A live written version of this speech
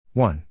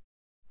1.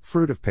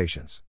 Fruit of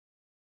patience.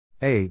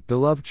 A.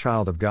 Beloved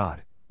child of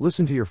God,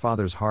 listen to your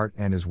Father's heart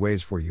and His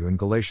ways for you in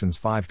Galatians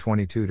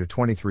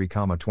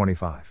 5:22-23,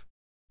 25.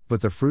 But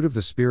the fruit of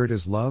the Spirit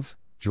is love,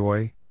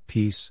 joy,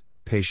 peace,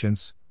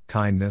 patience,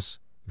 kindness,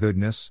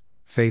 goodness,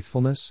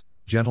 faithfulness,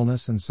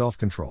 gentleness and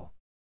self-control.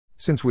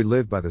 Since we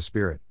live by the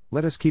Spirit,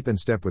 let us keep in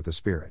step with the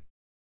Spirit.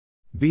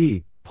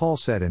 B. Paul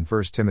said in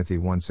 1 Timothy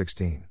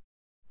 1:16.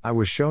 I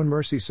was shown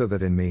mercy so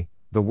that in me,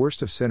 the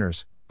worst of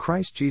sinners,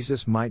 Christ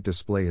Jesus might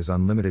display His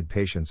unlimited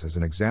patience as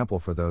an example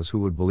for those who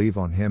would believe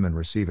on Him and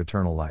receive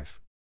eternal life.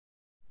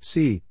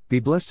 C. Be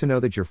blessed to know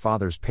that your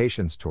Father's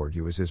patience toward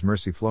you is His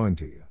mercy flowing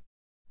to you.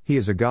 He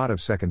is a God of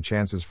second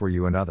chances for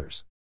you and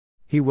others.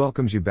 He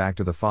welcomes you back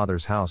to the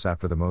Father's house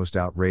after the most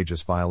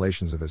outrageous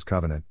violations of His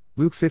covenant,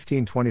 Luke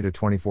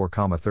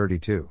 15:20-24,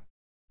 32.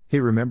 He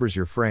remembers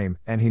your frame,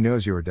 and He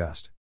knows you are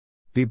dust.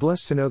 Be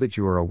blessed to know that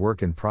you are a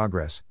work in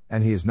progress,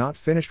 and He is not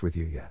finished with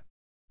you yet.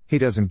 He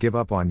doesn't give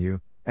up on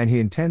you, and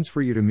He intends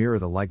for you to mirror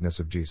the likeness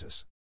of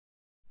Jesus.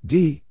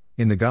 D.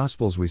 In the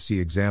Gospels we see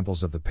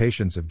examples of the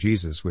patience of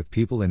Jesus with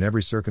people in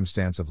every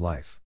circumstance of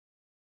life.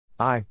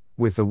 I.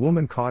 With the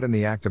woman caught in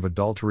the act of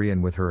adultery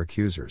and with her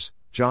accusers,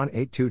 John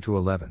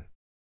 8:2-11.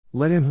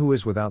 Let him who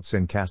is without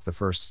sin cast the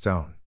first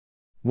stone.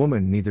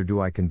 Woman, neither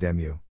do I condemn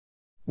you.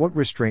 What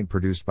restraint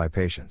produced by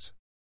patience?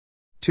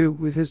 2.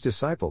 With His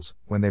disciples,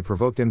 when they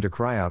provoked Him to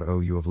cry out, O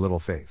you of little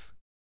faith.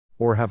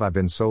 Or have I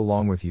been so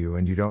long with you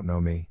and you don't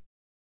know me?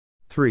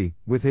 3.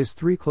 With His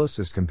 3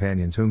 closest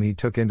companions whom He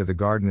took into the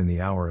garden in the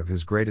hour of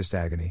His greatest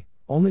agony,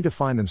 only to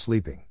find them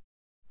sleeping.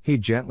 He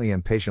gently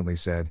and patiently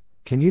said,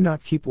 Can you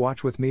not keep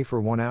watch with me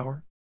for 1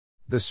 hour?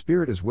 The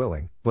spirit is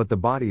willing, but the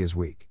body is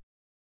weak.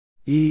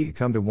 E.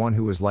 Come to one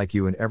who is like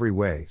you in every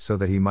way so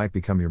that He might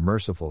become your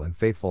merciful and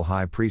faithful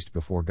high priest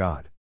before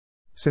God.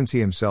 Since He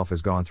Himself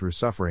has gone through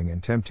suffering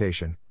and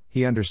temptation,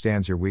 He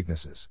understands your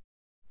weaknesses.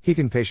 He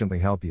can patiently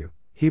help you.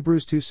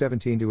 Hebrews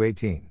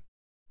 2:17-18.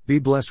 Be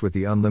blessed with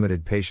the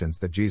unlimited patience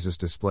that Jesus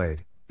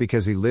displayed,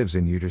 because He lives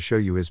in you to show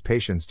you His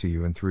patience to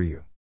you and through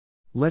you.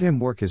 Let Him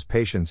work His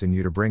patience in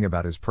you to bring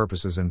about His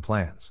purposes and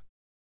plans.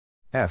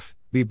 F.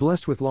 Be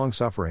blessed with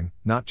long-suffering,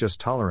 not just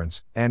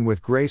tolerance, and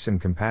with grace and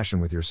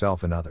compassion with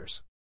yourself and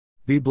others.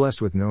 Be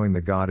blessed with knowing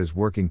that God is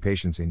working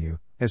patience in you,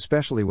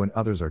 especially when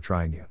others are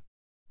trying you.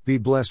 Be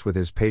blessed with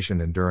His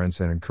patient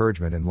endurance and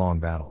encouragement in long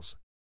battles.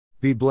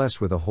 Be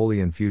blessed with a holy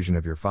infusion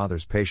of your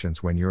Father's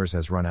patience when yours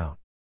has run out.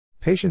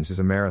 Patience is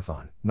a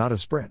marathon, not a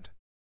sprint.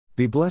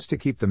 Be blessed to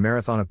keep the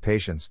marathon of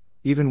patience,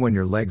 even when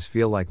your legs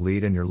feel like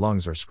lead and your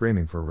lungs are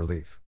screaming for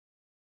relief.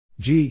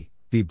 G.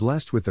 Be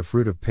blessed with the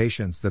fruit of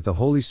patience that the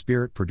Holy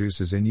Spirit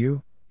produces in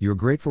you, your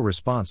grateful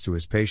response to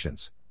His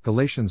patience,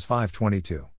 Galatians 5:22.